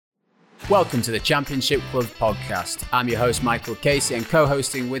Welcome to the Championship Club podcast. I'm your host Michael Casey, and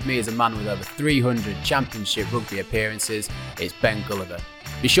co-hosting with me is a man with over 300 Championship rugby appearances. It's Ben Gulliver.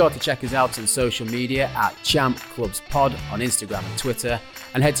 Be sure to check us out on social media at Champ Clubs Pod on Instagram and Twitter,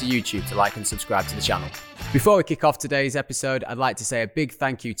 and head to YouTube to like and subscribe to the channel. Before we kick off today's episode, I'd like to say a big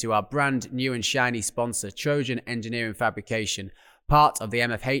thank you to our brand new and shiny sponsor, Trojan Engineering Fabrication, part of the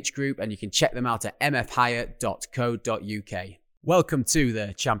MFH Group, and you can check them out at mfhire.co.uk. Welcome to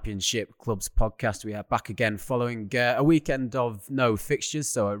the Championship Clubs podcast. We are back again following a weekend of no fixtures,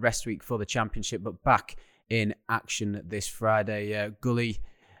 so a rest week for the Championship, but back in action this Friday. Gully,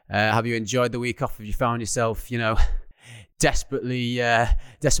 have you enjoyed the week off? Have you found yourself, desperately out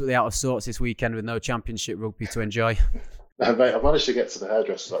of sorts this weekend with no Championship rugby to enjoy? Mate, I've managed to get to the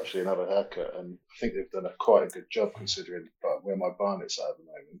hairdressers actually and have a haircut, and I think they've done quite a good job considering where my barnet's at the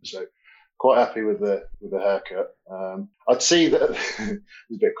moment. So quite happy with the haircut. I'd see that it's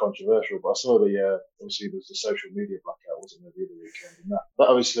a bit controversial, but I saw obviously there's the social media blackout, wasn't there, the other weekend, and that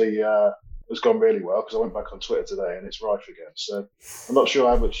obviously has gone really well because I went back on Twitter today and it's rife again. So I'm not sure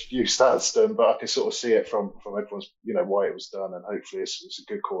how much use that's done, but I can sort of see it from everyone's why it was done, and hopefully it's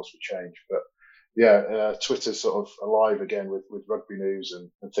a good cause for change. But yeah, Twitter's sort of alive again with rugby news and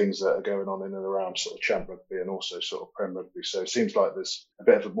things that are going on in and around sort of Champ Rugby and also sort of Prem Rugby. So it seems like there's a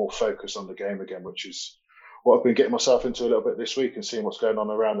bit of a more focus on the game again, which is what I've been getting myself into a little bit this week and seeing what's going on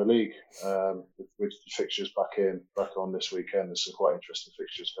around the league with the fixtures back on this weekend. There's some quite interesting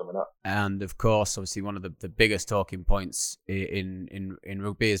fixtures coming up. And of course, obviously one of the biggest talking points in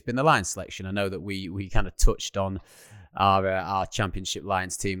rugby has been the line selection. I know that we kind of touched on our Championship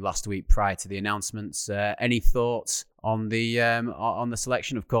Lions team last week prior to the announcements. Any thoughts on the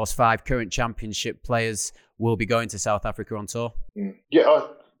selection? Of course, 5 current Championship players will be going to South Africa on tour. Yeah,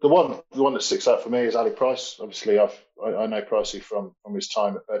 the one that sticks out for me is Ali Price. Obviously, I know Pricey from his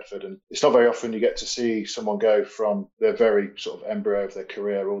time at Bedford, and it's not very often you get to see someone go from their very sort of embryo of their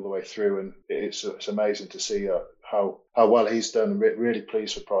career all the way through, and it's amazing to see how well he's done. Really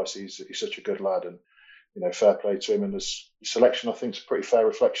pleased for Price. He's such a good lad, and fair play to him. And his selection, I think, is a pretty fair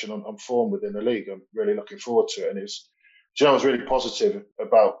reflection on form within the league. I'm really looking forward to it. And I was really positive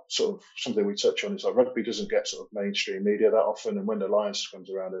about sort of something we touch on. Is like rugby doesn't get sort of mainstream media that often. And when the Lions comes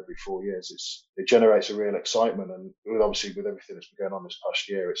around every 4 years, it generates a real excitement. And obviously with everything that's been going on this past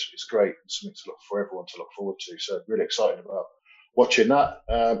year, it's great. It's something for everyone to look forward to. So really excited about watching that,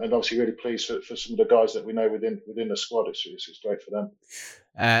 and obviously really pleased for some of the guys that we know within the squad. It's great for them.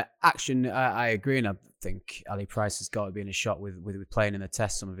 Action, I agree, and I think Ali Price has got to be in a shot with playing in the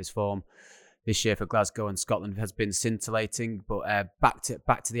test. Some of his form this year for Glasgow and Scotland has been scintillating. But back to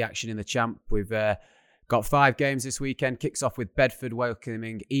the action in the Champ. We've got 5 games this weekend. Kicks off with Bedford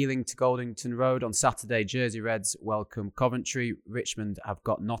welcoming Ealing to Goldington Road on Saturday. Jersey Reds welcome Coventry. Richmond have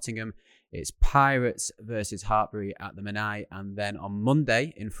got Nottingham. It's Pirates versus Hartpury at the Menai. And then on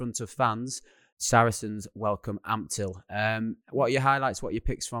Monday, in front of fans, Saracens welcome Ampthill. What are your highlights? What are your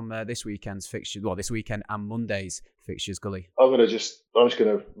picks from this weekend's fixtures? Well, this weekend and Monday's fixtures, Gully. I'm just going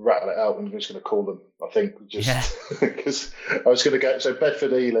to rattle it out and I'm just going to call them, I think, because I was going to go. So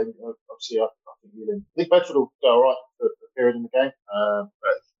Bedford, Ealing, obviously I think Bedford will go all right for a period in the game.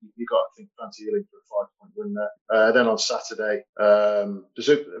 But you got, I think, fancy Ealing for a 5-point win there. Then on Saturday,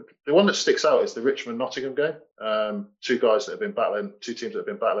 the one that sticks out is the Richmond-Nottingham game. 2 teams that have been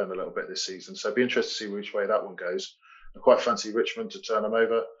battling a little bit this season. So it'd be interesting to see which way that one goes. I quite fancy Richmond to turn them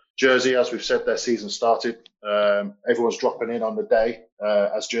over. Jersey, as we've said, their season started. Everyone's dropping in on the day,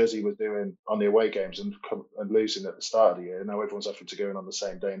 as Jersey were doing on the away games and losing at the start of the year. Now everyone's having to go in on the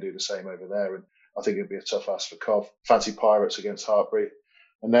same day and do the same over there. And I think it'd be a tough ask for Cov. Fancy Pirates against Hartpury.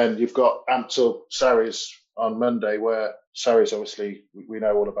 And then you've got Ampthill Sarries on Monday, where Sarries, obviously, we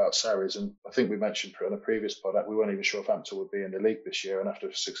know all about Sarries. And I think we mentioned on a previous pod that we weren't even sure if Ampthill would be in the league this year. And after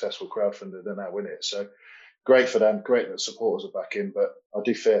a successful crowdfunder, they're now winning it. So great for them. Great that supporters are back in. But I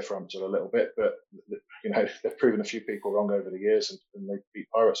do fear for Ampthill a little bit. But, they've proven a few people wrong over the years, and they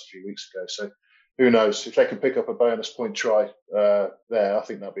beat Pirates a few weeks ago. So who knows? If they can pick up a bonus point try there, I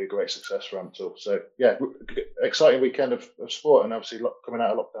think that'd be a great success for Ampthill. So, yeah, exciting weekend of sport. And obviously coming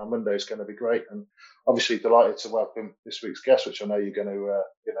out of lockdown Monday is going to be great. And obviously delighted to welcome this week's guest, which I know you're going to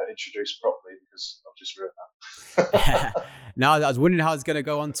introduce properly because I've just ruined that. No, I was wondering how I was going to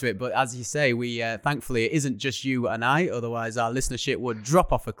go onto it, but as you say, we thankfully it isn't just you and I, otherwise our listenership would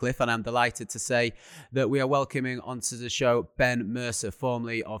drop off a cliff, and I'm delighted to say that we are welcoming onto the show Ben Mercer,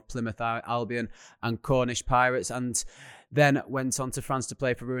 formerly of Plymouth Albion and Cornish Pirates, and then went on to France to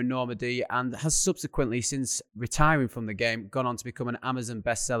play for Rouen Normandy, and has subsequently, since retiring from the game, gone on to become an Amazon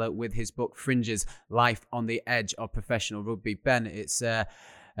bestseller with his book Fringes, Life on the Edge of Professional Rugby. Ben, it's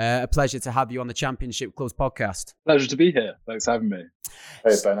A pleasure to have you on the Championship Clubs podcast. Pleasure to be here. Thanks for having me.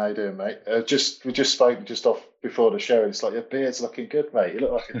 Hey Ben, how you doing, mate? We just spoke just off before the show. It's like your beard's looking good, mate. You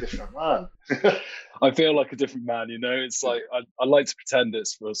look like a different man. I feel like a different man, It's like I like to pretend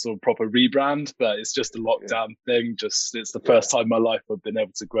it's for a sort of proper rebrand, but it's just a lockdown thing. It's the first time in my life I've been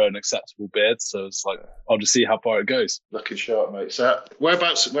able to grow an acceptable beard, so it's like I'll just see how far it goes. Looking sharp, mate. So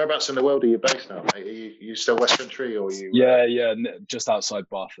whereabouts in the world are you based now, mate? Are you still West Country, or are you? Yeah, just outside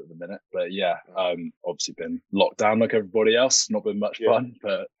Bath at the minute, but obviously been locked down like everybody else. Not been much fun,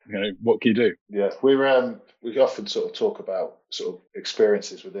 but what can you do? Yeah, we often sort of talk about sort of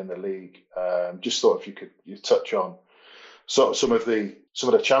experiences within the league. Just thought if you touch on sort of some of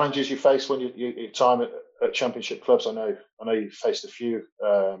the challenges you face when your time at Championship clubs. I know you faced a few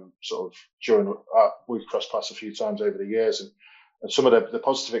sort of during we've crossed paths a few times over the years, and some of the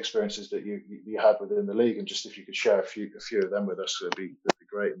positive experiences that you had within the league, and just if you could share a few of them with us, that'd be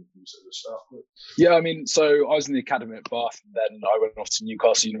great. And the start. Yeah, so I was in the academy at Bath, and then I went off to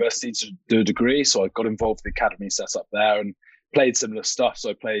Newcastle University to do a degree. So I got involved with the academy set up there and played similar stuff. So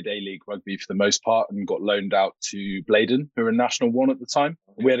I played A-League rugby for the most part and got loaned out to Blaydon, who were in National 1 at the time.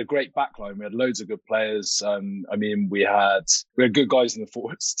 We had a great backline. We had loads of good players. We had good guys in the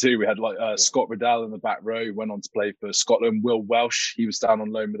forwards too. We had Scott Riddell in the back row, who went on to play for Scotland. Will Welsh, he was down on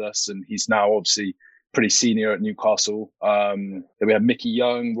loan with us, and he's now obviously pretty senior at Newcastle. Then we had Mickey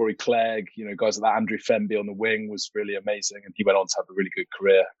Young, Rory Clegg, guys like that. Andrew Fenby on the wing was really amazing, and he went on to have a really good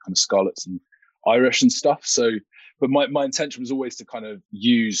career, kind of Scarlets and Irish and stuff. So, but my intention was always to kind of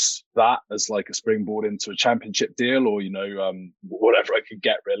use that as like a springboard into a championship deal, or whatever I could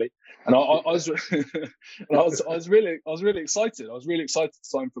get really. And I was really excited. I was really excited to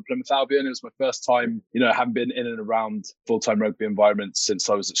sign for Plymouth Albion. It was my first time, having been in and around full-time rugby environments since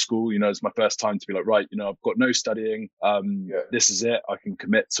I was at school. It was my first time to be like, right, I've got no studying. This is it. I can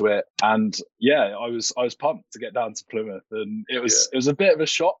commit to it. And I was pumped to get down to Plymouth, and it was a bit of a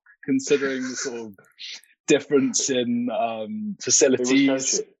shock considering the sort of difference in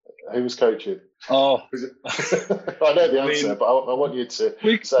facilities. Who was coaching? Oh, I know the answer, but I want you to.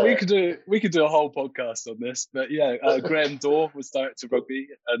 We could do a whole podcast on this, but Graham Dorr was director of rugby,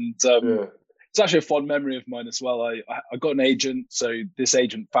 and it's actually a fond memory of mine as well. I got an agent, so this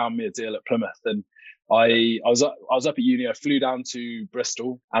agent found me a deal at Plymouth, and I was up at uni. I flew down to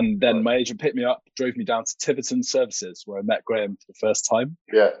Bristol, and then my agent picked me up, drove me down to Tiverton Services, where I met Graham for the first time.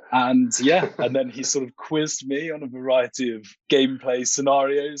 And then he sort of quizzed me on a variety of gameplay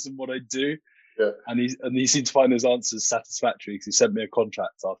scenarios and what I do. Yeah. And he seemed to find his answers satisfactory because he sent me a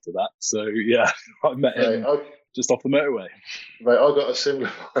contract after that. So I met him just off the motorway. Mate, I got a similar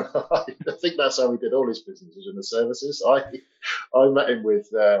one. I think that's how we did all his businesses in the services. I met him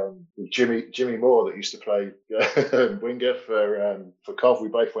with Jimmy Moore, that used to play winger for Cov. We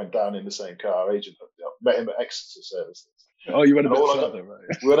both went down in the same car. Our agent hooked up. Met him at Exeter Services. Oh, you went a bit further, right?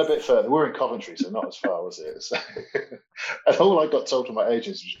 We went a bit further. We were in Coventry, so not as far, was it? So, and all I got told from my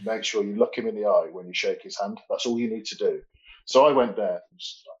agents was make sure you look him in the eye when you shake his hand. That's all you need to do. So I went there and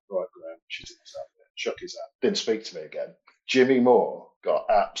just like, right, Graham, shitting his hand there, shook his hand, didn't speak to me again. Jimmy Moore got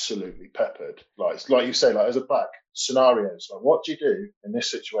absolutely peppered. Like you say, there's a back scenarios. Like, what do you do in this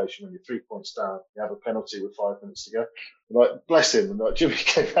situation when you're 3 points down, you have a penalty with 5 minutes to go? Bless him. And Jimmy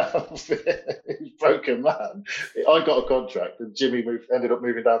came out of it. He's broken man. I got a contract, and Jimmy ended up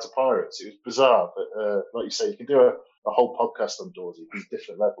moving down to Pirates. It was bizarre, but like you say, you can do a whole podcast on Dawsey. He's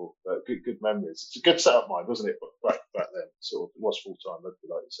different level, but good memories. It's a good setup, mine, wasn't it? But back then, sort of, it was full time rugby,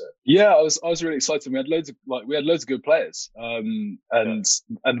 like you said. Yeah, I was really excited. We had loads of good players, and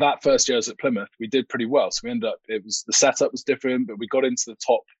that first year I was at Plymouth, we did pretty well. So we ended up, the setup was different, but we got into the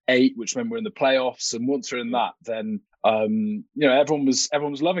top 8, which meant we're in the playoffs. And once we're in that, then everyone was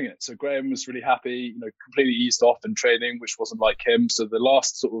loving it. So Graham was really happy, completely eased off in training, which wasn't like him. So the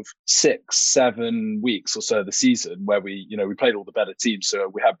last sort of 6-7 weeks or so of the season, where we played all the better teams. So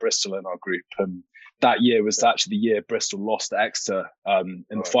we had Bristol in our group, and that year was actually the year Bristol lost to Exeter in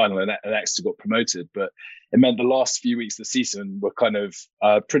the final, and Exeter got promoted. But it meant the last few weeks of the season were kind of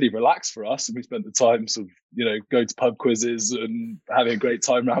pretty relaxed for us, and we spent the time sort of going to pub quizzes and having a great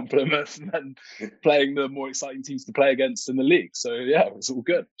time around Plymouth, and then playing the more exciting teams to play against in the league. So it was all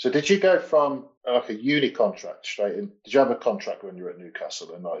good. So did you go from like a uni contract straight in? Did you have a contract when you were at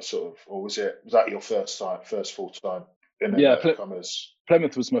Newcastle, and or was that your first full time?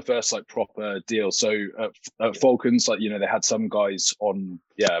 Plymouth was my first proper deal. So at Falcons, they had some guys on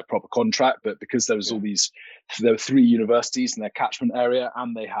a proper contract, but because there was there were 3 universities in their catchment area,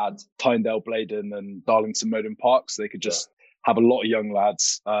 and they had Tyndale, Blaydon, and Darlington, Moden Park, so they could just have a lot of young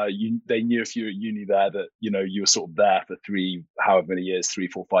lads. They knew if you were at uni there that, you know, you were sort of there for however many years, 3,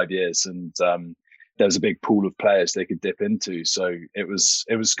 4, 5 years. And there was a big pool of players they could dip into. So it was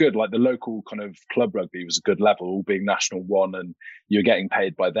good. Like the local kind of club rugby was a good level, all being National 1, and you're getting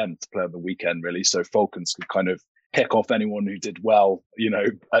paid by them to play on the weekend, really. So Falcons could kind of pick off anyone who did well, you know,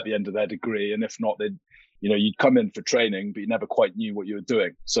 at the end of their degree. And if not, they'd, you know, you'd come in for training, but you never quite knew what you were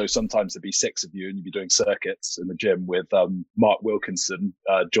doing. So sometimes there'd be 6 of you and you'd be doing circuits in the gym with Mark Wilkinson,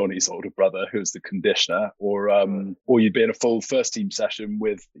 Johnny's older brother, who's the conditioner, or you'd be in a full first team session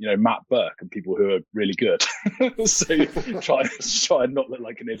with, you know, Matt Burke and people who are really good. So you try and not look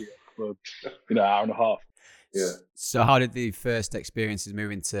like an idiot for, you know, an hour and a half. Yeah. So how did the first experiences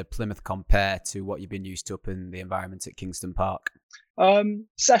moving to Plymouth compare to what you've been used to up in the environment at Kingston Park?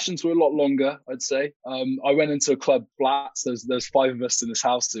 Sessions were a lot longer, I'd say. I went into a club flats. There's 5 of us in this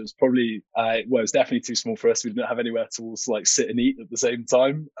house. It was probably, it was definitely too small for us. We didn't have anywhere to all like sit and eat at the same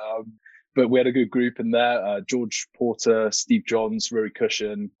time. But we had a good group in there. George Porter, Steve Johns, Rory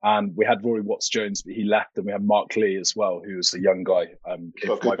Cushion, and we had Rory Watts-Jones, but he left. And we had Mark Lee as well, who was a young guy,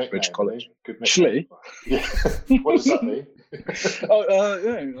 came from Bridge College. Actually, yeah. What does that mean?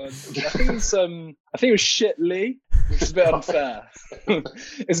 I think it was Shit Lee, which is a bit unfair.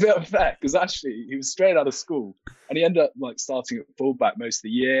 It's a bit unfair because actually he was straight out of school and he ended up like starting at fullback most of the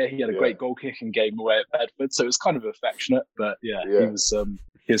year. He had a great goal kicking game away at Bedford, so it was kind of affectionate. But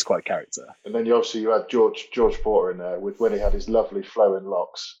he was quite a character. And then you had George Porter in there with when he had his lovely flowing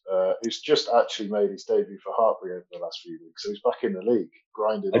locks. Who's just actually made his debut for Hartpury over the last few weeks, so he's back in the league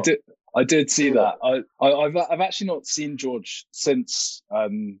grinding. I did see that. I've actually not seen George since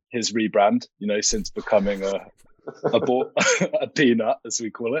his rebrand. You know, since becoming a peanut, as we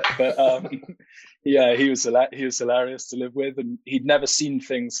call it. But he was hilarious to live with, and he'd never seen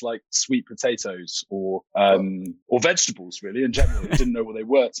things like sweet potatoes or vegetables really in general. He didn't know what they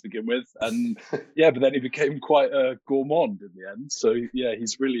were to begin with, and but then he became quite a gourmand in the end. So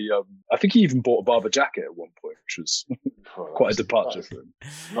he's really. I think he even bought a Barber jacket at one point, which was quite a departure for him.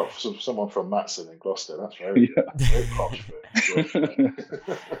 Not for someone from Matson in Gloucester. That's very posh for him.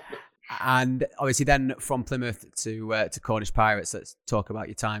 And obviously then from Plymouth to Cornish Pirates, let's talk about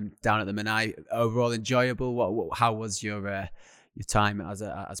your time down at the Menai. Overall enjoyable. How was your time as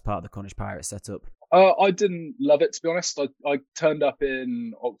part of the Cornish Pirates setup? I didn't love it, to be honest. I turned up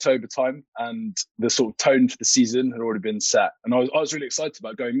in October time and the sort of tone for the season had already been set. And I was really excited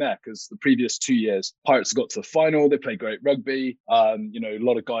about going there because the previous 2 years, Pirates got to the final. They played great rugby. You know, a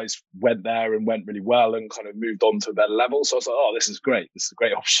lot of guys went there and went really well and kind of moved on to a better level. So I was like, oh, this is great. This is a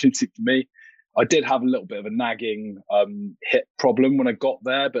great opportunity for me. I did have a little bit of a nagging hip problem when I got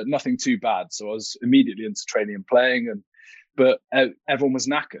there, but nothing too bad. So I was immediately into training and playing, but everyone was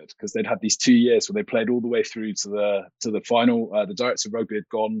knackered because they'd had these 2 years where they played all the way through to the final. The director of rugby had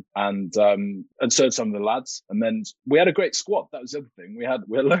gone, and so had some of the lads. And then we had a great squad. That was the other thing. We had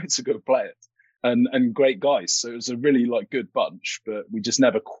loads of good players and great guys. So it was a really good bunch. But we just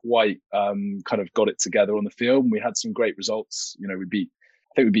never quite kind of got it together on the field. And we had some great results. You know,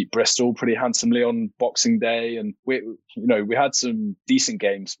 I think we beat Bristol pretty handsomely on Boxing Day, and we had some decent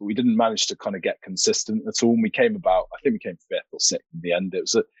games, but we didn't manage to kind of get consistent at all. And I think we came 5th or 6th in the end. It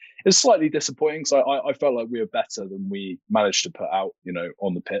was slightly disappointing. So I felt like we were better than we managed to put out, you know,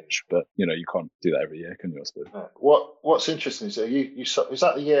 on the pitch. But you know, you can't do that every year, can you? I suppose. What's interesting is that is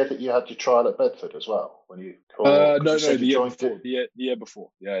that the year that you had your trial at Bedford as well? When you no, the year before.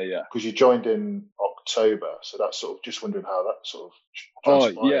 Yeah. Because you joined in October, so that's sort of just wondering how that sort of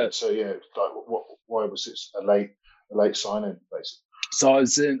transpired. Oh yeah. So like why was it a late signing basically? So I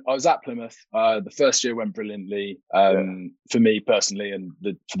was at Plymouth. The first year went brilliantly for me personally, and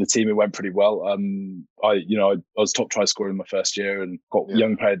for the team it went pretty well. I was top try scorer in my first year and got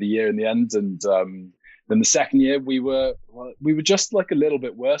Young Player of the Year in the end, and then the second year we were just like a little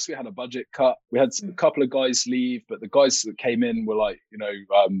bit worse. We had a budget cut. We had a couple of guys leave, but the guys that came in were like, you know,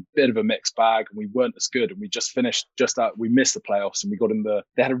 bit of a mixed bag, and we weren't as good. And we just finished out. We missed the playoffs, and we got in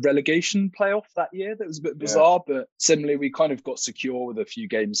they had a relegation playoff that year. That was a bit bizarre, but similarly, we kind of got secure with a few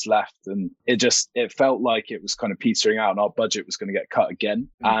games left, and it felt like it was kind of petering out, and our budget was going to get cut again.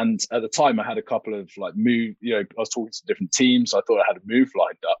 And at the time, I had a couple of like move. You know, I was talking to different teams. I thought I had a move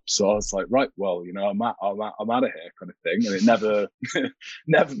lined up, so I was like, right, well, you know, I'm out of here, kind of thing. And it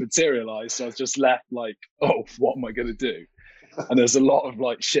never materialized. So I was just left like, oh, what am I going to do? And there's a lot of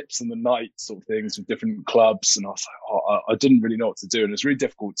like ships in the night sort of things with different clubs. And I was like, I didn't really know what to do. And it was a really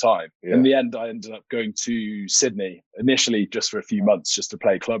difficult time. Yeah. In the end, I ended up going to Sydney initially just for a few months just to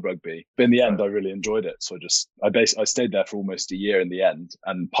play club rugby. But in the end, I really enjoyed it. So I stayed there for almost a year in the end.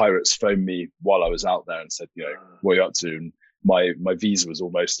 And Pirates phoned me while I was out there and said, you know, what are you up to? And my visa was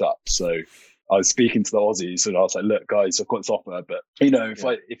almost up. So I was speaking to the Aussies and I was like, look, guys, I've got this offer, but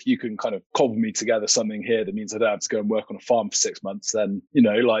if you can kind of cobble me together something here that means I don't have to go and work on a farm for 6 months, then,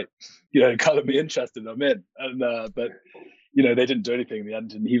 kind of be interested, I'm in. And, but they didn't do anything in the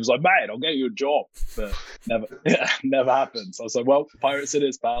end. And he was like, mate, I'll get you a job. But never happened. So I was like, well, Pirates it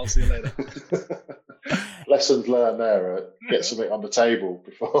is, pal. See you later. Lessons learned there. Get something on the table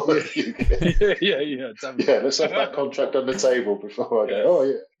before you get... Yeah, definitely. Yeah, let's have that contract on the table before I go, oh,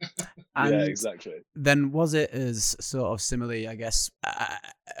 yeah. And yeah, exactly. Then was it as sort of similarly, I guess,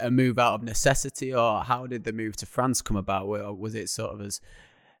 a move out of necessity, or how did the move to France come about? Or was it sort of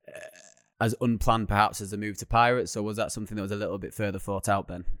as unplanned perhaps as the move to Pirates, or was that something that was a little bit further thought out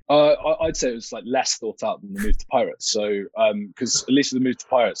then? I'd say it was like less thought out than the move to Pirates. So, because at least with the move to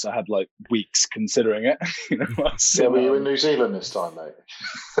Pirates, I had like weeks considering it. Were you in New Zealand this time, mate?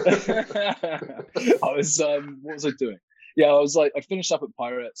 I was. What was I doing? Yeah, I finished up at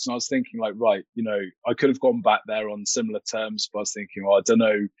Pirates, and I was thinking like, right, I could have gone back there on similar terms, but I was thinking, well, I don't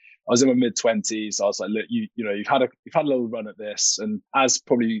know. I was in my mid-20s. I was like, look, you've had a little run at this, and as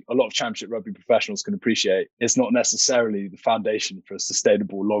probably a lot of Championship rugby professionals can appreciate, it's not necessarily the foundation for a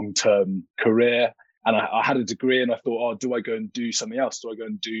sustainable long-term career. And I had a degree, and I thought, do I go and do something else? Do I go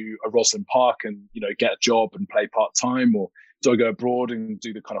and do a Rosslyn Park and get a job and play part-time, or do I go abroad and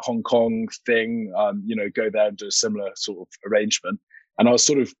do the kind of Hong Kong thing? Go there and do a similar sort of arrangement. And I was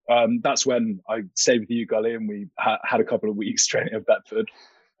sort of that's when I stayed with you, Gully, and we had a couple of weeks training at Bedford.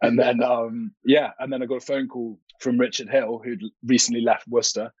 And then, and then I got a phone call from Richard Hill, who'd recently left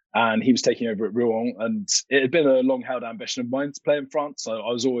Worcester, and he was taking over at Rouen. And it had been a long-held ambition of mine to play in France. So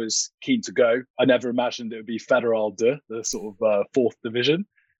I was always keen to go. I never imagined it would be Fédéral 2, the sort of fourth division.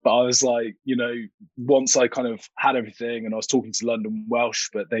 But I was like, once I kind of had everything, and I was talking to London Welsh,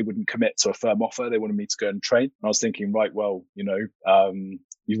 but they wouldn't commit to a firm offer. They wanted me to go and train. And I was thinking, right, well, you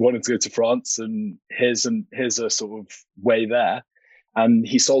wanted to go to France, and here's a sort of way there. And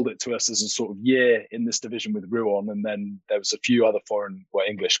he sold it to us as a sort of year in this division with Rouen. And then there was a few other foreign or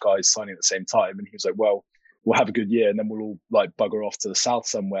English guys signing at the same time. And he was like, well, we'll have a good year, and then we'll all like bugger off to the south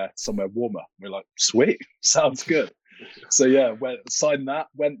somewhere warmer. We're like, sweet, sounds good. So yeah, signed that,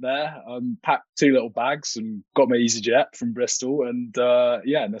 went there, packed 2 little bags and got my EasyJet from Bristol. And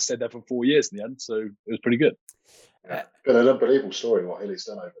and I stayed there for 4 years in the end. So it was pretty good. Yeah. Been an unbelievable story what Hilly's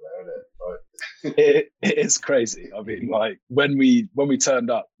done over there, isn't it? It is crazy. I mean, like when we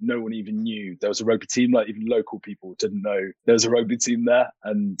turned up, no one even knew there was a rugby team. Like even local people didn't know there was a rugby team there.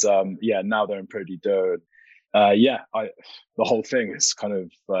 And now they're in Pro D2. The whole thing is kind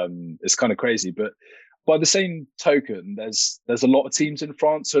of crazy. But by the same token, there's a lot of teams in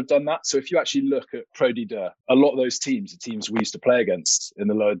France who have done that. So if you actually look at Pro D2, a lot of those teams are teams we used to play against in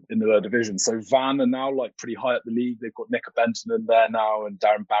the lower division. So Van are now like pretty high up the league. They've got Nick Benton in there now, and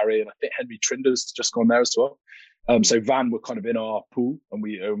Darren Barry, and I think Henry Trinder's just gone there as well. So Van were kind of in our pool, and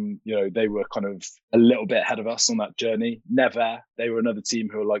we, they were kind of a little bit ahead of us on that journey. Nevers, they were another team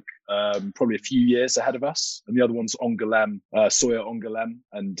who were like probably a few years ahead of us. And the other one's Angoulême, Sawyer Angoulême,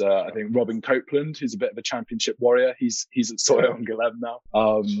 and I think Robin Copeland, who's a bit of a championship warrior. He's at Sawyer Angoulême now.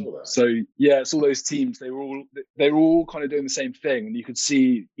 So yeah, it's all those teams. They were all kind of doing the same thing, and you could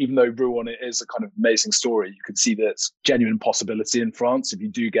see, even though Rouen it is a kind of amazing story, you could see that it's genuine possibility in France. If you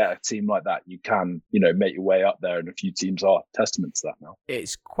do get a team like that, you can make your way up there. And a few teams are testament to that now.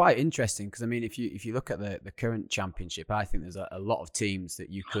 It's quite interesting because, I mean, if you look at the current championship, I think there's a lot of teams that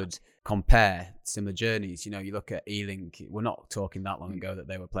you could compare similar journeys. You look at Ealing. We're not talking that long ago that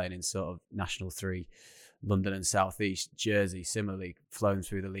they were playing in sort of National 3, London and South East. Jersey similarly flown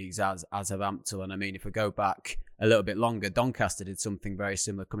through the leagues as have Ampthill. And I mean, if we go back a little bit longer, Doncaster did something very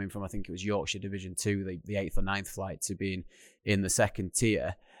similar, coming from, I think it was Yorkshire Division 2, the 8th or 9th flight, to being in the second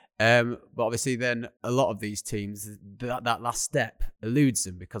tier. But obviously then a lot of these teams, that last step eludes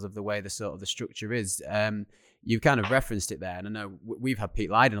them because of the way the sort of the structure is. You've kind of referenced it there. And I know we've had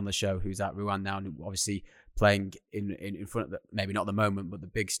Pete Lydon on the show, who's at Rouen now, and obviously playing in front of maybe not the moment, but the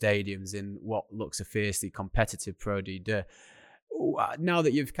big stadiums in what looks a fiercely competitive Pro D2. Now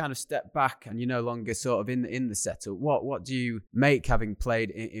that you've kind of stepped back and you're no longer sort of in the setup, what do you make having played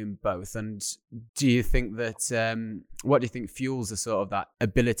in both? And do you think that what do you think fuels the sort of that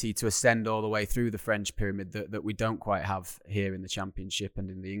ability to ascend all the way through the French pyramid that we don't quite have here in the Championship and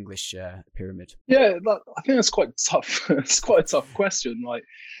in the English pyramid? Yeah, I think that's quite tough. It's quite a tough question. Like,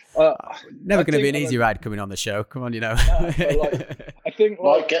 Never going to be an easy ride coming on the show. Come on, I think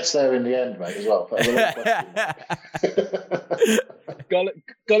Mike gets there in the end, mate, as well.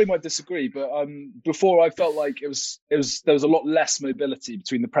 Gully might disagree, but before I felt like there was a lot less mobility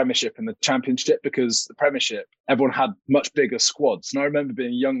between the Premiership and the Championship, because the Premiership, everyone had much bigger squads. And I remember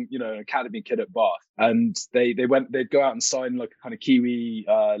being a young, an academy kid at Bath, and they'd go out and sign like a kind of Kiwi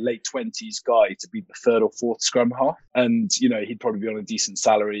late 20s guy to be the third or fourth scrum half, and he'd probably be on a decent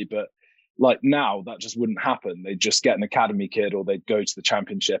salary, but like now that just wouldn't happen. They'd just get an academy kid, or they'd go to the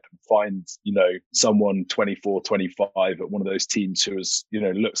Championship and find, someone 24, 25 at one of those teams who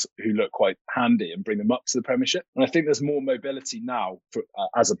look quite handy, and bring them up to the Premiership. And I think there's more mobility now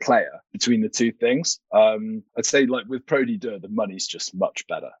as a player between the two things. I'd say like with Pro D2, the money's just much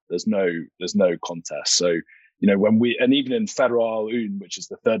better. There's no contest. So, and even in Federal Un, which is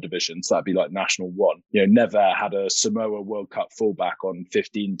the third division, so that'd be like National 1, never had a Samoa World Cup fullback on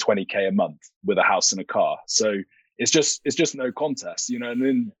 15, 20K a month with a house and a car. So it's just no contest, and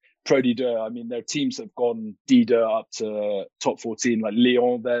then Pro D2, I mean, there are teams that have gone D2 up to top 14, like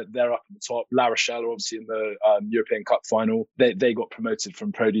Lyon, they're up at the top. La Rochelle are obviously in the European Cup final. They got promoted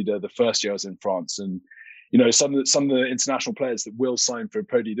from Pro D2 the first year I was in France, and some of the international players that will sign for a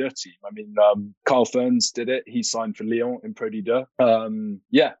Pro D2 team. I mean, Carl Ferns did it. He signed for Lyon in Pro D2.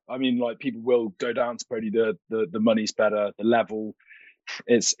 I mean, like people will go down to Pro D2. The money's better, the level.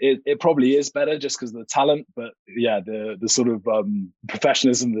 It probably is better just because of the talent, but yeah, the sort of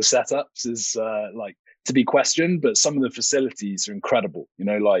professionalism of the setups is like to be questioned, but some of the facilities are incredible.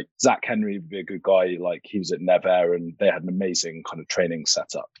 Like Zach Henry would be a good guy. Like he was at Nevers and they had an amazing kind of training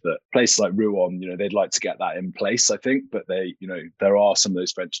setup. But places like Rouen, they'd like to get that in place, I think. But there are some of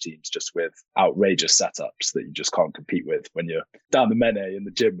those French teams just with outrageous setups that you just can't compete with when you're down the Mene in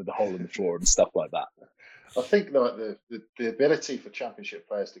the gym with the hole in the floor and stuff like that. I think like the ability for Championship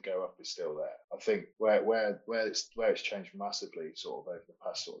players to go up is still there. I think where it's changed massively sort of over the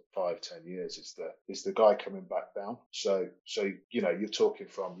past sort of 5-10 years is the guy coming back down. So you've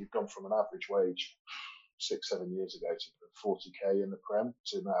gone from an average wage 6-7 years ago to 40k in the Prem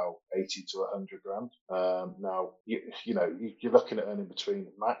to now 80 to 100 grand. Now you're looking at earning between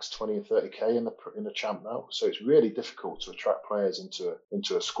max 20 and 30k in the Champ now. So it's really difficult to attract players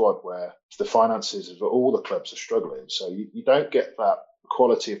into a squad where the finances of all the clubs are struggling. So you don't get that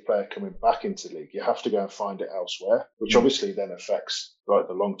quality of player coming back into the league. You have to go and find it elsewhere, which obviously then affects like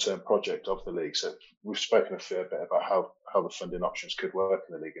the long-term project of the league. So we've spoken a fair bit about how the funding options could work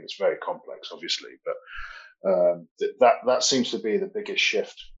in the league, and it's very complex, obviously. But that seems to be the biggest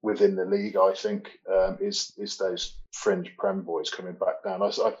shift within the league, I think, is those fringe Prem boys coming back down. I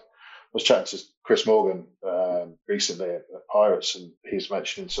was chatting to Chris Morgan recently at Pirates, and he's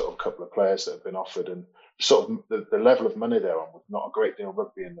mentioning sort of a couple of players that have been offered, and sort of the level of money they're on with not a great deal of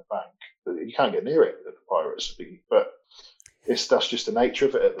rugby in the bank. You can't get near it at the Pirates, but that's just the nature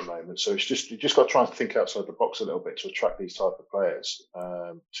of it at the moment. So you just got to try and think outside the box a little bit to attract these type of players.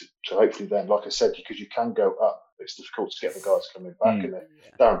 To hopefully then, like I said, because you can go up, it's difficult to get the guys coming back. And then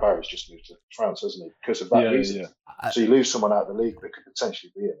Darren Barry's just moved to France, hasn't he? Because of that reason. Yeah. So you lose someone out of the league that could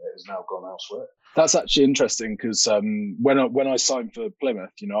potentially be in it, has now gone elsewhere. That's actually interesting because when I signed for Plymouth,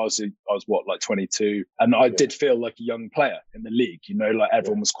 I was what, like 22, and I did feel like a young player in the league. Like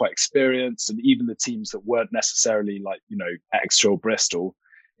everyone was quite experienced, and even the teams that weren't necessarily like Exeter or Bristol.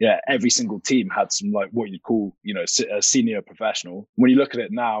 Yeah, every single team had some like what you'd call, a senior professional. When you look at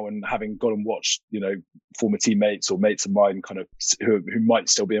it now, and having gone and watched, former teammates or mates of mine kind of who might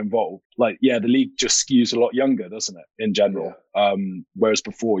still be involved, like, the league just skews a lot younger, doesn't it, in general? Yeah. Whereas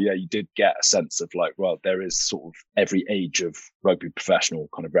before, you did get a sense of like, well, there is sort of every age of rugby professional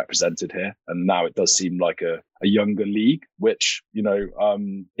kind of represented here. And now it does seem like a younger league, which,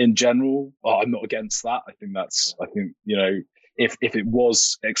 in general, I'm not against that. I think if it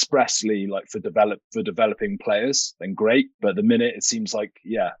was expressly like for developing players, then great. But at the minute, it seems like,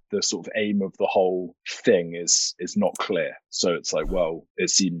 the sort of aim of the whole thing is not clear. So it's like, well, it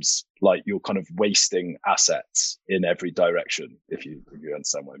seems like you're kind of wasting assets in every direction, if you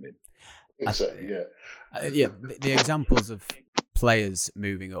understand what I mean. Exactly, the examples of players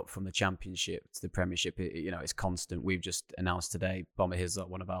moving up from the Championship to the Premiership, it's constant. We've just announced today Bomber Hislop,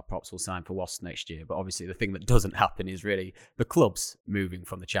 one of our props, will sign for Wasps next year. But obviously the thing that doesn't happen is really the clubs moving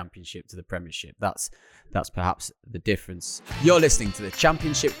from the Championship to the Premiership. That's perhaps the difference. You're listening to the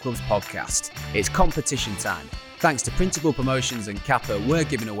Championship Clubs podcast. It's competition time. Thanks to Printable Promotions and Kappa, we're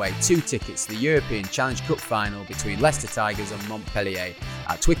giving away 2 tickets to the European Challenge Cup final between Leicester Tigers and Montpellier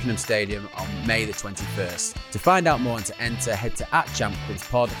at Twickenham Stadium on May the 21st. To find out more and to enter, head to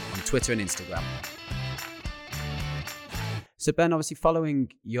 @ChampClubsPod on Twitter and Instagram. So Ben, obviously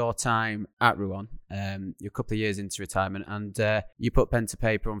following your time at Rouen, you're a couple of years into retirement, and you put pen to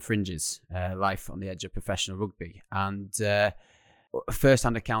paper on Fringes, Life on the Edge of Professional Rugby, and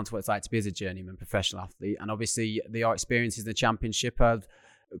first-hand account of what it's like to be as a journeyman professional athlete, and obviously your experiences in the Championship have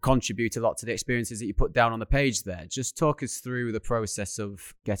contribute a lot to the experiences that you put down on the page there. Just talk us through the process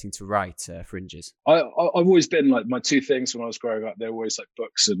of getting to write Fringes. I've always been like, my two things when I was growing up, they were always like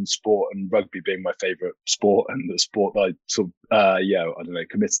books and sport, and rugby being my favourite sport and the sport that I sort of,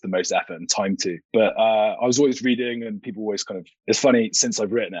 committed the most effort and time to. But I was always reading, and people always kind of, it's funny, since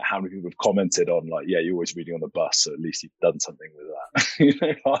I've written it, how many people have commented on like, yeah, you're always reading on the bus, so at least you've done something with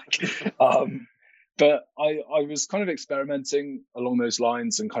that. But I was kind of experimenting along those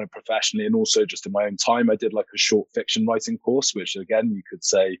lines, and kind of professionally, and also just in my own time. I did like a short fiction writing course, which again, you could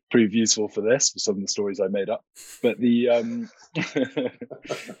say proved useful for some of the stories I made up. But never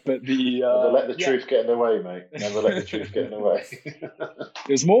let the truth get in the way, mate. Never let the truth get in the way.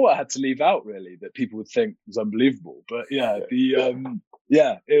 There's more I had to leave out, really, that people would think was unbelievable. But it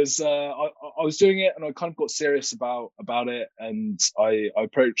was. I was doing it, and I kind of got serious about it, and I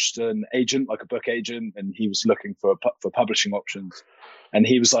approached an agent, like a book agent, and he was looking for publishing options, and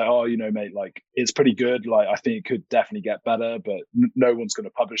he was like, "Oh, mate, like it's pretty good. Like I think it could definitely get better, but no one's going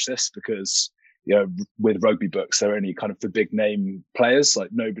to publish this because." With rugby books, they're only kind of for big name players.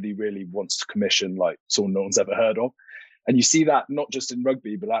 Like nobody really wants to commission like someone no one's ever heard of. And you see that not just in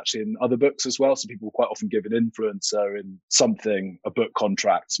rugby, but actually in other books as well. So people quite often give an influencer in something, a book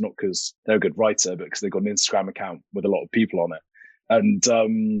contract, not because they're a good writer, but because they've got an Instagram account with a lot of people on it. And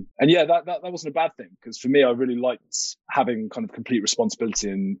that wasn't a bad thing, because for me, I really liked having kind of complete responsibility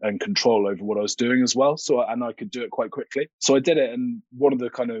and control over what I was doing as well. So, and I could do it quite quickly. So I did it. And one of the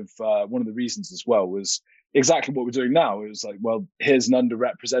reasons as well was exactly what we're doing now. It was like, well, here's an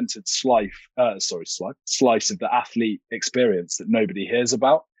underrepresented slice of the athlete experience that nobody hears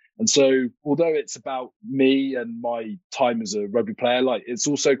about. And so, although it's about me and my time as a rugby player, like it's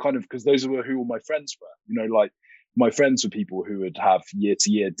also kind of because those were who all my friends were, like my friends were people who would have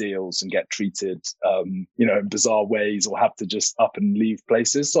year-to-year deals and get treated, in bizarre ways, or have to just up and leave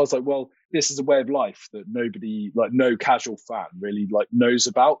places. So I was like, well, this is a way of life that nobody, like no casual fan really like knows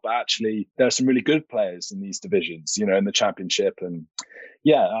about, but actually there are some really good players in these divisions, in the Championship, and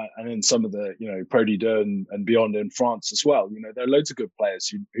and in some of the, Pro D2 and beyond in France as well. There are loads of good players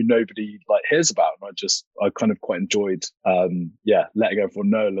who nobody like hears about. And I kind of quite enjoyed, letting everyone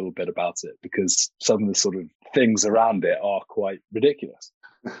know a little bit about it, because some of the sort of things around it are quite ridiculous.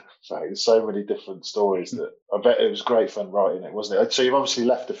 So there's so many different stories that I bet it was great fun writing it, wasn't it? So you've obviously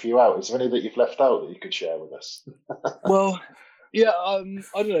left a few out. Is there any that you've left out that you could share with us? Well, yeah, I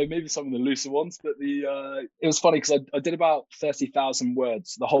don't know, maybe some of the looser ones, but it was funny because I did about 30,000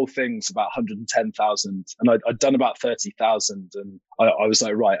 words. The whole thing's about 110,000, and I'd done about 30,000, and I was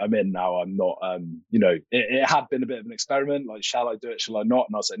like, right, I'm in now. I'm not, it had been a bit of an experiment. Like, shall I do it? Shall I not?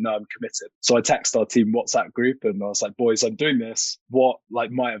 And I was like, no, I'm committed. So I texted our team WhatsApp group, and I was like, boys, I'm doing this. What,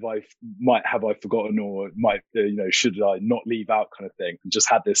 like, might have I forgotten, or should I not leave out, kind of thing. And just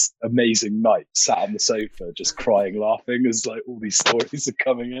had this amazing night, sat on the sofa, just crying, laughing as like all these stories are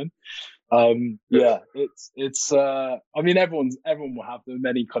coming in. It's I mean, everyone will have them,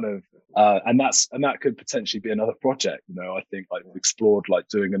 many kind of and that could potentially be another project. I think like we've explored like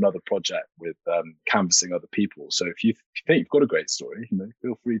doing another project with canvassing other people. So if you think you've got a great story,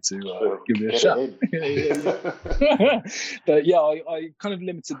 feel free to give me a shout. But I kind of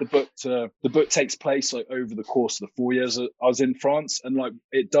limited the book to, the book takes place like over the course of the 4 years I was in France, and like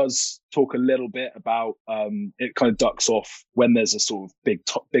it does talk a little bit about it kind of ducks off when there's a sort of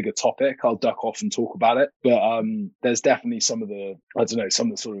bigger topic. I'll duck off and talk about it, but there's definitely some of the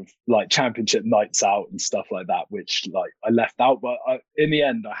sort of like Championship nights out and stuff like that, which like I left out. But in the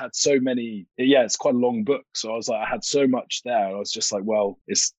end, I had so many. Yeah, it's quite a long book, so I was like, I had so much there. I was just like, well,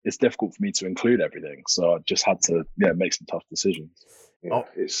 it's difficult for me to include everything, so I just had to make some tough decisions. Yeah,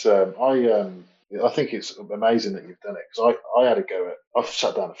 it's I think it's amazing that you've done it, because I had a go at. I've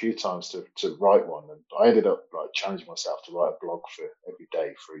sat down a few times to write one, and I ended up like challenging myself to write a blog for every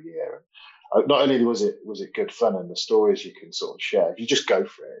day for a year. And not only was it good fun, and the stories you can sort of share, if you just go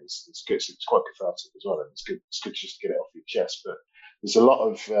for it, it's good. It's quite cathartic as well, and it's good just to get it off your chest. But there's a lot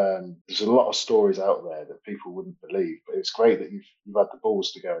of stories out there that people wouldn't believe. But it's great that you've had the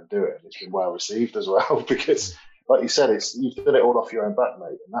balls to go and do it, and it's been well received as well, because, like you said, you've done it all off your own back,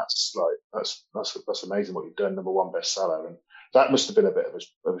 mate, and that's amazing what you've done. #1 bestseller, and that must have been a bit of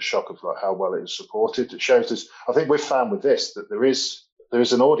a shock of like how well it was supported. It shows us. I think we've found with this that there is there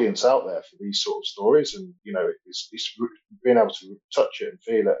is an audience out there for these sort of stories, and it's being able to touch it and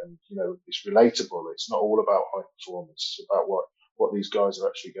feel it, and it's relatable. It's not all about high performance. It's about what these guys are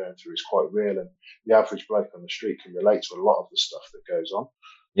actually going through is quite real, and the average bloke on the street can relate to a lot of the stuff that goes on.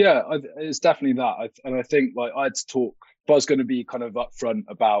 Yeah, it's definitely that. And I think like I had to talk, if I was going to be kind of upfront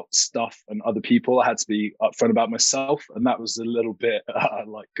about stuff and other people, I had to be upfront about myself. And that was a little bit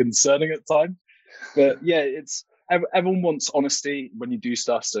like concerning at times. But yeah, everyone wants honesty when you do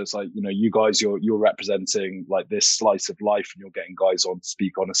stuff. So it's like, you guys, you're representing like this slice of life, and you're getting guys on to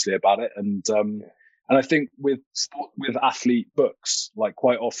speak honestly about it. And I think with athlete books, like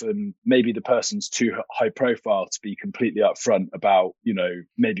quite often, maybe the person's too high profile to be completely upfront about,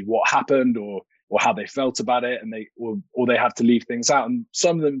 maybe what happened or how they felt about it, and they have to leave things out. And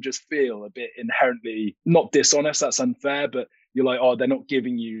some of them just feel a bit inherently not dishonest. That's unfair, but you're like, oh, they're not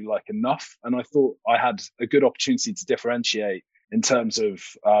giving you like enough. And I thought I had a good opportunity to differentiate in terms of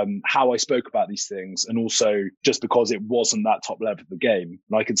how I spoke about these things, and also just because it wasn't that top level of the game.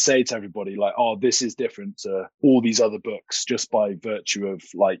 And I could say to everybody like, oh, this is different to all these other books just by virtue of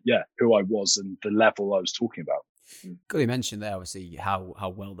like, who I was and the level I was talking about. Good, you mentioned there obviously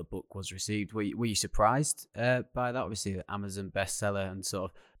how well the book was received. Were you surprised by that? Obviously, the Amazon bestseller and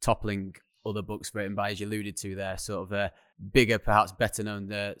sort of toppling other books written by, as you alluded to there, sort of bigger, perhaps better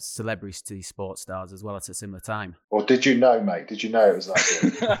known celebrity sports stars as well at a similar time. Or did you know, mate? Did you know it was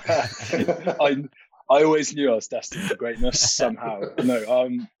that good? I always knew I was destined for greatness somehow.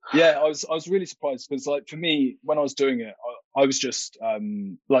 No, I was really surprised because, like, for me, when I was doing it, I was just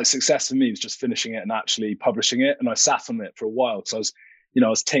like, success for me was just finishing it and actually publishing it, and I sat on it for a while because I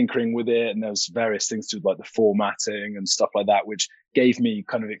was tinkering with it, and there was various things to do, like the formatting and stuff like that, which gave me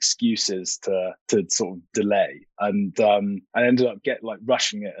kind of excuses to sort of delay. And I ended up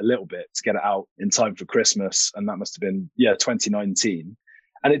rushing it a little bit to get it out in time for Christmas, and that must have been 2019.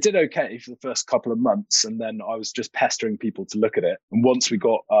 And it did okay for the first couple of months. And then I was just pestering people to look at it. And once we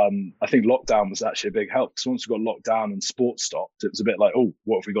got, I think lockdown was actually a big help, because once we got locked down and sports stopped, it was a bit like, oh,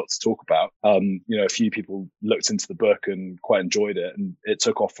 what have we got to talk about? A few people looked into the book and quite enjoyed it, and it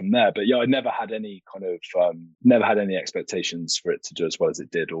took off from there. But I never had any expectations for it to do as well as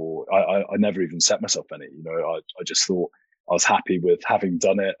it did, or I never even set myself any, I just thought I was happy with having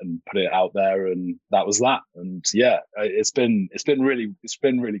done it and put it out there, and that was that. And it's been really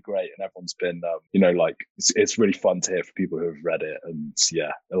great, and everyone's been it's really fun to hear from people who have read it, and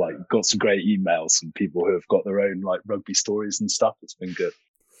got some great emails and people who have got their own like rugby stories and stuff. It's been good.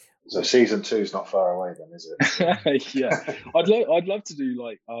 So season 2 is not far away then, is it? Yeah, I'd love to do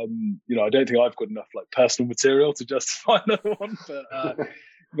like I don't think I've got enough like personal material to justify another one,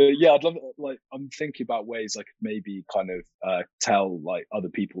 but yeah, I'd love like, I'm thinking about ways I could maybe kind of tell like other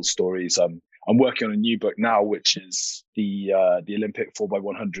people's stories. I'm working on a new book now, which is the Olympic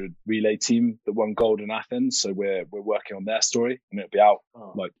 4x100 relay team that won gold in Athens. So we're working on their story, and it'll be out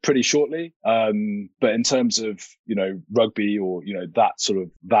like pretty shortly. But in terms of rugby or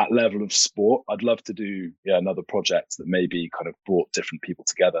that level of sport, I'd love to do another project that maybe kind of brought different people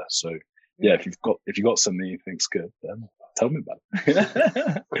together. So if you've got something you think's good, then tell me about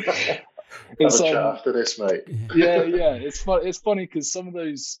it. After this, mate. It's funny because some of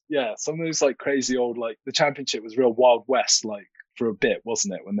those like crazy old, like the championship was real Wild West like for a bit,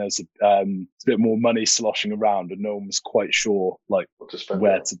 wasn't it, when there's a bit more money sloshing around and no one was quite sure like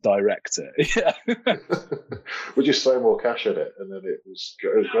where to direct it. Yeah. We just throw more cash at it, and then it was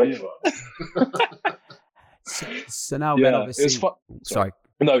great fun. So now Ben, obviously, sorry.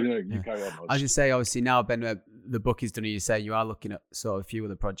 No, you carry on. I was just say, obviously now Ben, the book is done. You say you are looking at sort of a few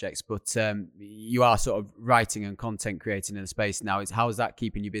other projects, but you are sort of writing and content creating in the space now. How is that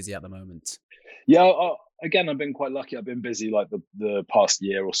keeping you busy at the moment? Yeah, again, I've been quite lucky. I've been busy like the past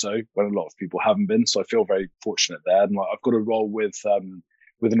year or so, when a lot of people haven't been. So I feel very fortunate there. And like, I've got a role with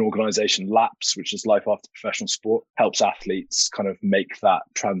an organization, LAPS, which is Life After Professional Sport, helps athletes kind of make that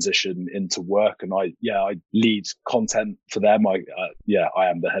transition into work. And I lead content for them. I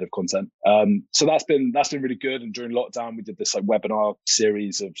am the head of content. So that's been really good. And during lockdown, we did this like webinar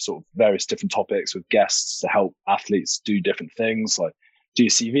series of sort of various different topics with guests to help athletes do different things like do your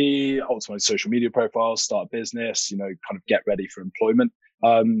CV, optimize social media profiles, start a business, kind of get ready for employment.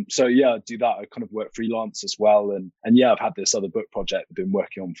 I do that. I kind of work freelance as well. And I've had this other book project I've been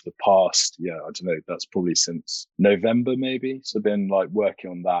working on for the past, I don't know, that's probably since November, maybe. So I've been like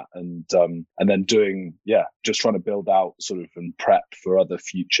working on that and then doing, just trying to build out sort of and prep for other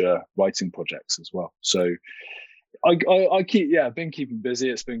future writing projects as well. So I been keeping busy.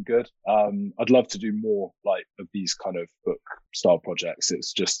 It's been good. I'd love to do more like of these kind of book style projects.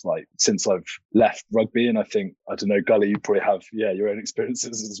 It's just like since I've left rugby, and I don't know, Gully, you probably have your own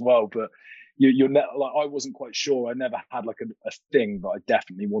experiences as well, but you're like, I wasn't quite sure. I never had like a thing that I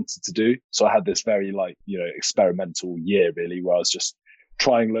definitely wanted to do. So I had this very like, experimental year really, where I was just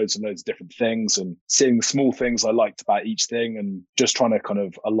trying loads and loads of different things and seeing the small things I liked about each thing and just trying to kind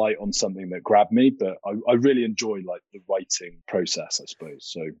of alight on something that grabbed me. But I really enjoy like the writing process, I suppose.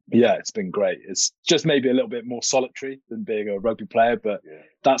 So yeah, it's been great. It's just maybe a little bit more solitary than being a rugby player, but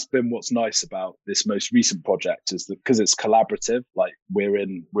that's been what's nice about this most recent project, is that because it's collaborative, like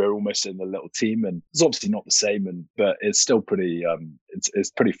we're almost in a little team, and it's obviously not the same, but it's still pretty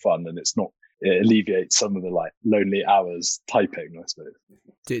it's pretty fun, and it alleviates some of the like lonely hours typing, I suppose.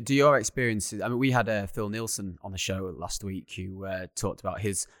 Do your experiences? I mean, we had Phil Nielsen on the show last week who talked about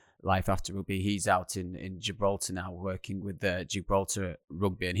his life after rugby. He's out in Gibraltar now, working with Gibraltar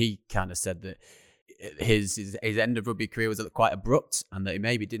Rugby, and he kind of said that his end of rugby career was quite abrupt, and that he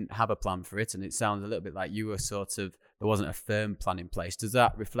maybe didn't have a plan for it. And it sounds a little bit like you were sort of, there wasn't a firm plan in place. Does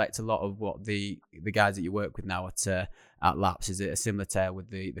that reflect a lot of what the guys that you work with now at Laps? Is it a similar tale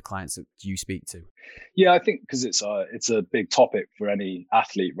with the clients that you speak to? Yeah, I think because it's a big topic for any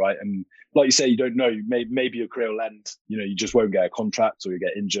athlete, right? And like you say, you don't know, maybe your career will end, you just won't get a contract, or you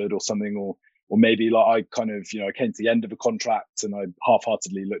get injured or something, or maybe like I kind of, I came to the end of a contract and I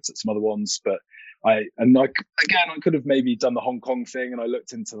half-heartedly looked at some other ones, but I could have maybe done the Hong Kong thing, and I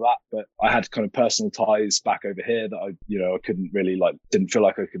looked into that, but I had kind of personal ties back over here that I couldn't really didn't feel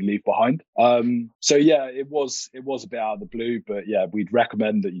like I could leave behind. So yeah, it was a bit out of the blue, but yeah, we'd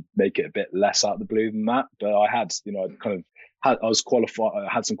recommend that you make it a bit less out of the blue than that. But I had, I was qualified,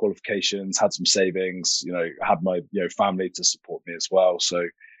 I had some qualifications, had some savings, had my, family to support me as well. So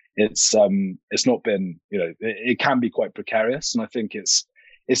it's not been, it can be quite precarious, and I think it's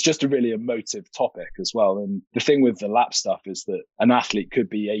just a really emotive topic as well. And the thing with the lap stuff is that an athlete could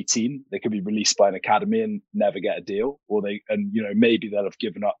be 18, they could be released by an academy and never get a deal, or maybe they'll have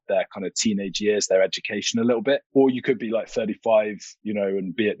given up their kind of teenage years, their education a little bit, or you could be like 35,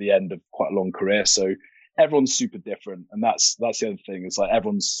 and be at the end of quite a long career. So everyone's super different, and that's the other thing, is like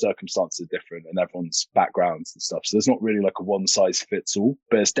everyone's circumstances are different and everyone's backgrounds and stuff. So there's not really like a one size fits all,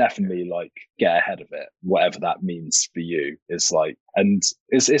 but it's definitely like get ahead of it, whatever that means for you. Is like, and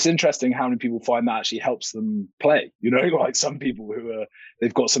it's interesting how many people find that actually helps them play. Like some people who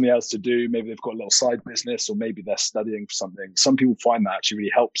they've got something else to do, maybe they've got a little side business, or maybe they're studying for something. Some people find that actually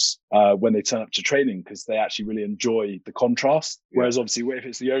really helps when they turn up to training, because they actually really enjoy the contrast. Whereas obviously if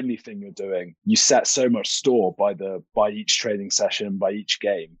it's the only thing you're doing, you set so much store by each training session, by each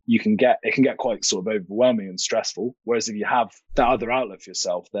game, it can get quite sort of overwhelming and stressful. Whereas if you have that other outlet for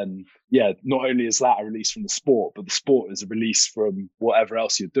yourself, then yeah, not only is that a release from the sport, but the sport is a release from whatever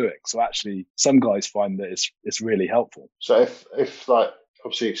else you're doing. So actually some guys find that it's really helpful. So if like,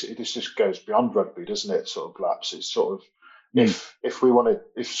 obviously this just goes beyond rugby, doesn't it? Sort of Laps. It's sort of, if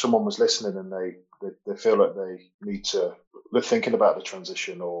someone was listening and they feel like they're thinking about the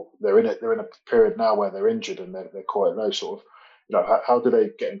transition, or they're in a period now where they're injured and they're quite low, sort of, how do they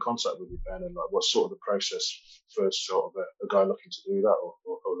get in contact with you, Ben? And like, what's sort of the process for sort of a guy looking to do that, or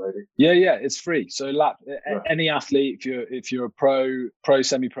lady? Yeah, it's free. So any athlete, if you're a pro,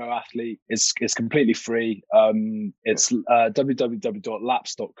 semi-pro athlete, it's completely free. It's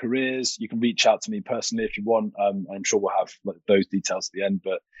www.laps.careers. You can reach out to me personally if you want. I'm sure we'll have those details at the end,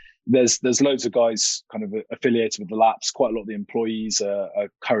 but there's loads of guys kind of affiliated with the Laps. Quite a lot of the employees are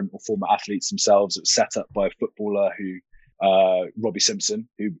current or former athletes themselves. It was set up by a footballer Robbie Simpson,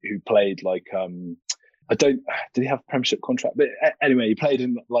 who played like did he have a Premiership contract? But anyway, he played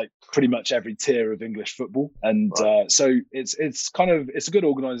in like pretty much every tier of English football, and so it's a good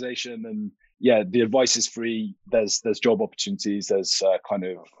organisation, and yeah, the advice is free. There's job opportunities. There's kind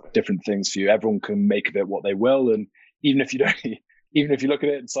of different things for you. Everyone can make of it what they will, and even if you look at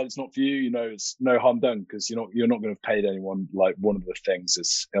it and decide it's not for you, it's no harm done, because you're not going to have paid anyone. Like, one of the things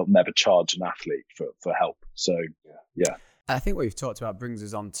is it'll never charge an athlete for help. So yeah. I think what you've talked about brings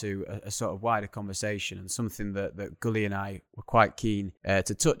us on to a sort of wider conversation, and something that Gully and I were quite keen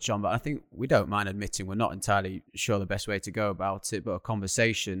to touch on, but I think we don't mind admitting we're not entirely sure the best way to go about it, but a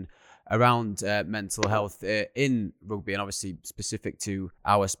conversation around mental health in rugby, and obviously specific to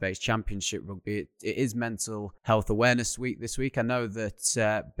our space, Championship Rugby. It is Mental Health Awareness Week this week. I know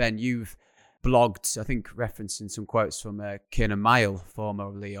that, Ben, you've blogged, I think referencing some quotes from Kiernan Mile,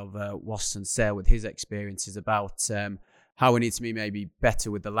 formerly of Wasps and Sale, with his experiences about how we need to be maybe better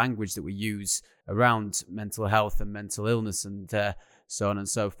with the language that we use around mental health and mental illness, and so on and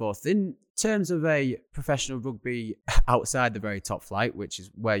so forth. In terms of a professional rugby outside the very top flight, which is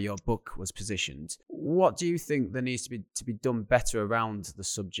where your book was positioned, what do you think there needs to be done better around the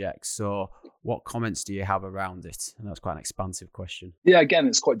subjects, or what comments do you have around it? And that's quite an expansive question. Yeah, again,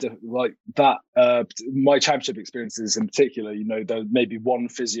 it's quite difficult. Like that, my championship experiences in particular, there may be one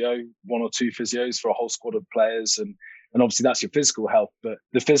or two physios for a whole squad of players, and obviously that's your physical health, but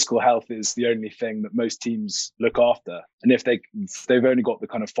the physical health is the only thing that most teams look after. And if they've only got the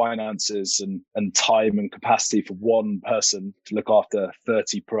kind of finances and time and capacity for one person to look after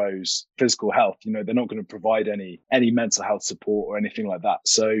 30 pros physical health, they're not going to provide any mental health support or anything like that.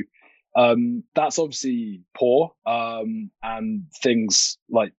 So that's obviously poor, and things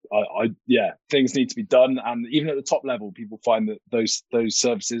like things need to be done. And even at the top level, people find that those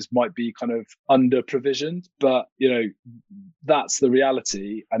services might be kind of under provisioned, but that's the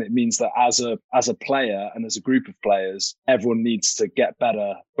reality. And it means that as a player and as a group of players, everyone needs to get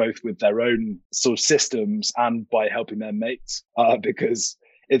better, both with their own sort of systems and by helping their mates, because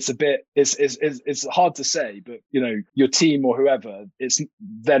it's hard to say, but your team or whoever,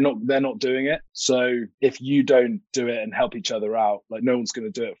 they're not doing it. So if you don't do it and help each other out, like, no one's going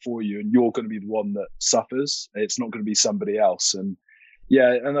to do it for you, and you're going to be the one that suffers. It's not going to be somebody else. And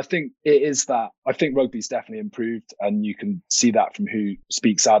yeah, and I think it is that. I think rugby's definitely improved, and you can see that from who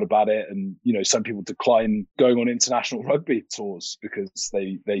speaks out about it. And some people decline going on international rugby tours because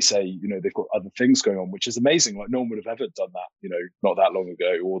they say they've got other things going on, which is amazing. Like, no one would have ever done that, not that long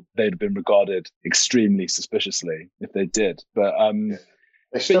ago, or they'd have been regarded extremely suspiciously if they did. But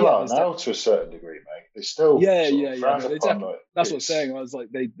they still are now to a certain degree, mate. They still No, that's what I'm saying. I was like,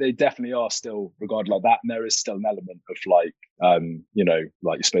 they definitely are still regarded like that, and there is still an element of like, like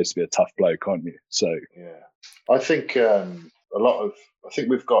you're supposed to be a tough bloke, aren't you? So yeah, I think I think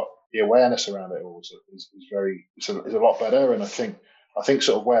we've got the awareness around it all is a lot better, and I think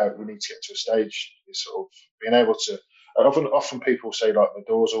sort of where we need to get to a stage is sort of being able to. Often people say, like, the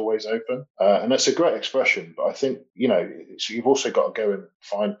door's always open, and that's a great expression. But I think you've also got to go and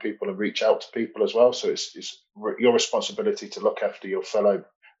find people and reach out to people as well. So it's your responsibility to look after your fellow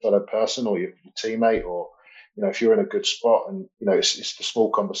person or your teammate, or if you're in a good spot, and it's the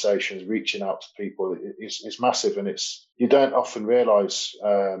small conversations, reaching out to people is massive, and you don't often realise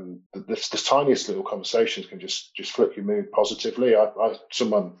that the tiniest little conversations can just flip your mood positively. I've had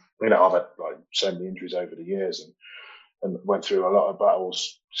like so many injuries over the years, and went through a lot of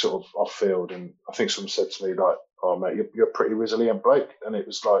battles sort of off field. And I think someone said to me, like, "Oh, mate, you're a pretty resilient bloke." And it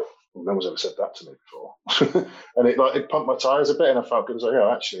was like, well, no one's ever said that to me before. And it pumped my tyres a bit, and I felt good. I was like,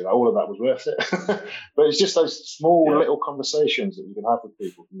 yeah, actually, like, all of that was worth it. But it's just those small little conversations that you can have with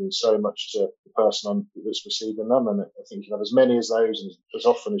people can mean so much to the person that's receiving them. And I think as many as those and as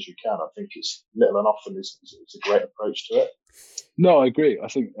often as you can, I think it's little and often is a great approach to it. No, I agree. I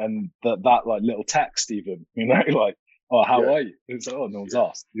think, and that like little text even, like, "Oh, how are you?" It's like, "Oh, no one's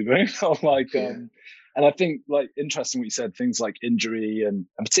asked," like, and I think, like, interesting what you said, things like injury and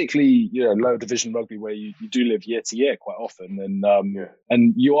particularly, lower division rugby, where you do live year to year quite often.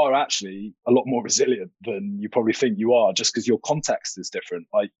 And you are actually a lot more resilient than you probably think you are, just because your context is different.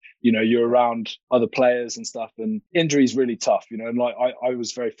 Like, you're around other players and stuff, and injury is really tough, and like, I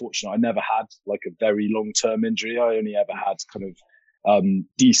was very fortunate. I never had like a very long-term injury. I only ever had kind of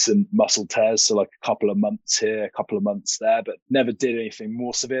decent muscle tears, so like a couple of months here, a couple of months there, but never did anything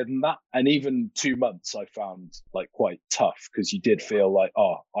more severe than that. And even 2 months I found like quite tough, because you did feel like,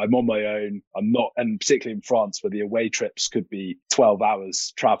 oh, I'm on my own, I'm not. And particularly in France, where the away trips could be 12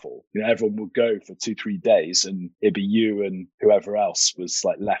 hours travel, everyone would go for 2-3 days, and it'd be you and whoever else was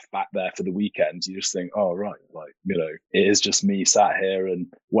like left back there for the weekend. You just think, oh, right, like, it is just me sat here, and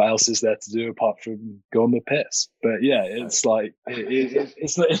what else is there to do apart from go on the piss? But yeah, it's like,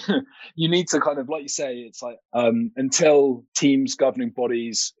 it's like, you need to kind of, like you say, it's like, until teams, governing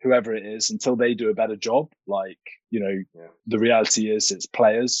bodies, whoever it is, until they do a better job, like, the reality is it's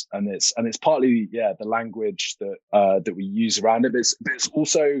players, and it's partly the language that we use around it, but it's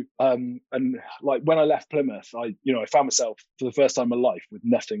also and like, when I left Plymouth, I found myself for the first time in my life with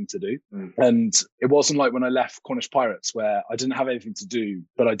nothing to do. And it wasn't like when I left Cornish Pirates, where I didn't have anything to do,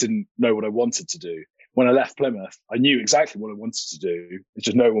 but I didn't know what I wanted to do. When I left Plymouth, I knew exactly what I wanted to do. It's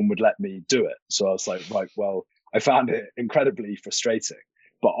just no one would let me do it. So I was like, right, well, I found it incredibly frustrating,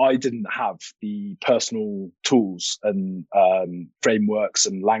 but I didn't have the personal tools and frameworks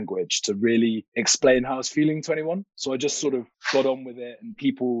and language to really explain how I was feeling to anyone. So I just sort of got on with it, and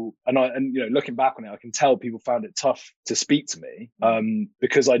people, and looking back on it, I can tell people found it tough to speak to me,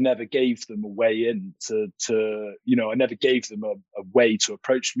 because I never gave them a way in to I never gave them a way to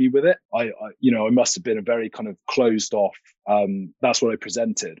approach me with it. I must have been a very kind of closed off. That's what I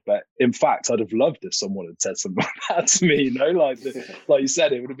presented. But in fact, I'd have loved if someone had said something like that to me. Like you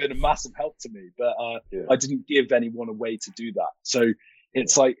said, it would have been a massive help to me. But I didn't give anyone a way to do that. So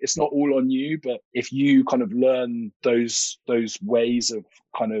it's like, it's not all on you, but if you kind of learn those ways of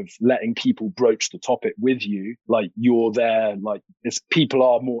kind of letting people broach the topic with you, like you're there, like if people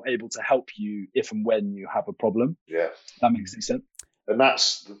are more able to help you if and when you have a problem. Yeah. That makes any sense. And that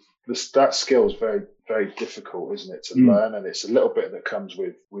skill is very, very difficult, isn't it, to learn? And it's a little bit that comes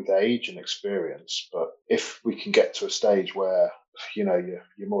with age and experience. But if we can get to a stage where, you're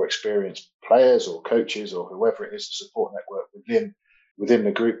more experienced players or coaches or whoever it is, the support network within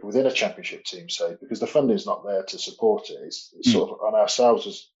the group, within a championship team, say, because the funding's not there to support it. It's sort of on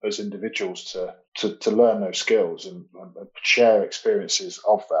ourselves as individuals to learn those skills and share experiences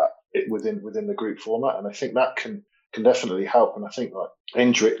of that within the group format. And I think that can definitely help. And I think like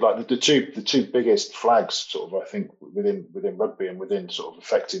injury, like the two biggest flags, sort of, I think within rugby and within sort of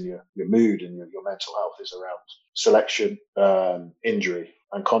affecting your mood and your mental health is around selection, injury,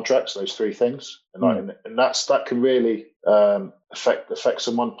 and contracts. Those three things, and that can really affect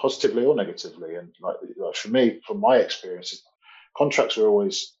someone positively or negatively. And like for me, from my experiences, contracts were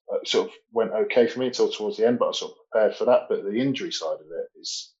always sort of went okay for me until towards the end, but I was sort of prepared for that. But the injury side of it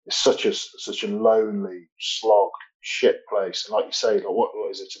is such a lonely slog, shit place. And like you say, like, what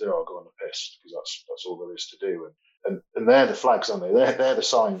is it to do? I'll go on the piss, because that's all there is to do. And they're the flags, aren't they? They're the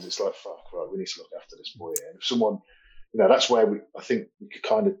signs. It's like, fuck, right, we need to look after this boy. And if someone, that's where I think we could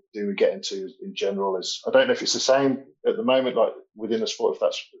kind of get into in general. Is, I don't know if it's the same at the moment, like within the sport, if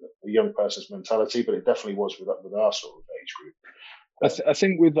that's a young person's mentality, but it definitely was with our sort of age group. I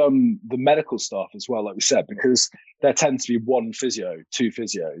think with the medical staff as well, like we said, because there tends to be one physio, two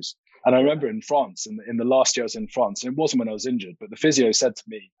physios. And I remember in France, in the last year I was in France, and it wasn't when I was injured, but the physio said to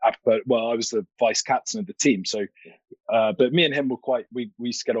me, I was the vice captain of the team. So, but me and him we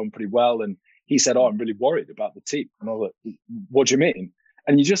used to get on pretty well. And he said, I'm really worried about the team. And I was like, what do you mean?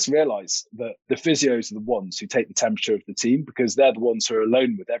 And you just realize that the physios are the ones who take the temperature of the team, because they're the ones who are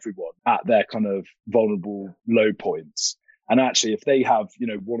alone with everyone at their kind of vulnerable low points. And actually, if they have,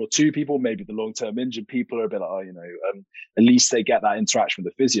 one or two people, maybe the long-term injured people are a bit like, at least they get that interaction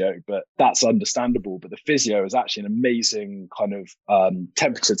with the physio, but that's understandable. But the physio is actually an amazing kind of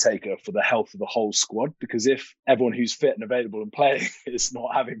temperature taker for the health of the whole squad, because if everyone who's fit and available and playing is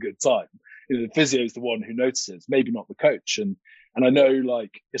not having a good time, the physio is the one who notices, maybe not the coach. And I know,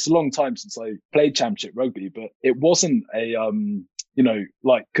 like, it's a long time since I played championship rugby, but it wasn't a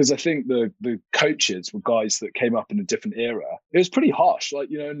because I think the coaches were guys that came up in a different era. It was pretty harsh,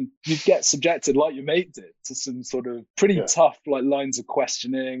 and you'd get subjected, like your mate did, to some sort of pretty tough, like, lines of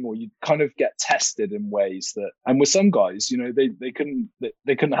questioning, or you'd kind of get tested in ways that, and with some guys, they couldn't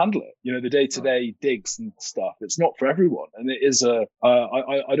handle it. The day-to-day digs and stuff, it's not for everyone. And it is I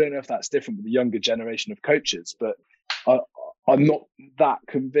don't know if that's different with the younger generation of coaches, but I'm not that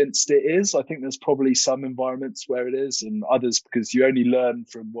convinced it is. I think there's probably some environments where it is, and others because you only learn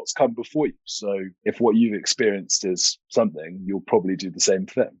from what's come before you. So if what you've experienced is something, you'll probably do the same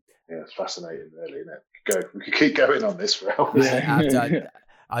thing. Yeah, it's fascinating, really, isn't it? We could keep going on this for hours. Yeah,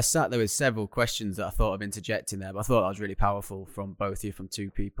 I sat there with several questions that I thought of interjecting there, but I thought that was really powerful from both of you, from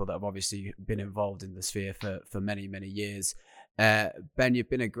two people that have obviously been involved in the sphere for many, many years. Ben, you've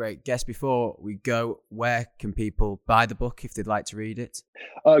been a great guest. Before we go, where can people buy the book if they'd like to read it?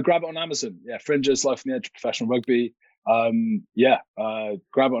 Grab it on Amazon. Yeah, Fringes, Life on the Edge of Professional Rugby. Grab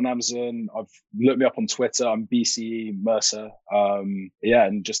it on Amazon. I've looked me up on Twitter. I'm BCE Mercer. And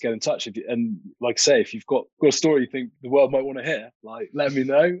just get in touch. And like I say, if you've got a story you think the world might want to hear, like, let me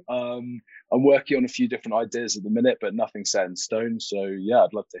know. I'm working on a few different ideas at the minute, but nothing set in stone. So yeah,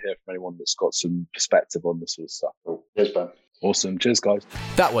 I'd love to hear from anyone that's got some perspective on this sort of stuff. Cool. Cheers, Ben. Awesome. Cheers, guys.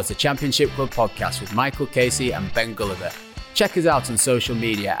 That was the Championship Club podcast with Michael Casey and Ben Gulliver. Check us out on social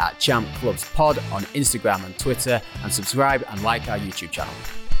media at Champ Clubs Pod on Instagram and Twitter, and subscribe and like our YouTube channel.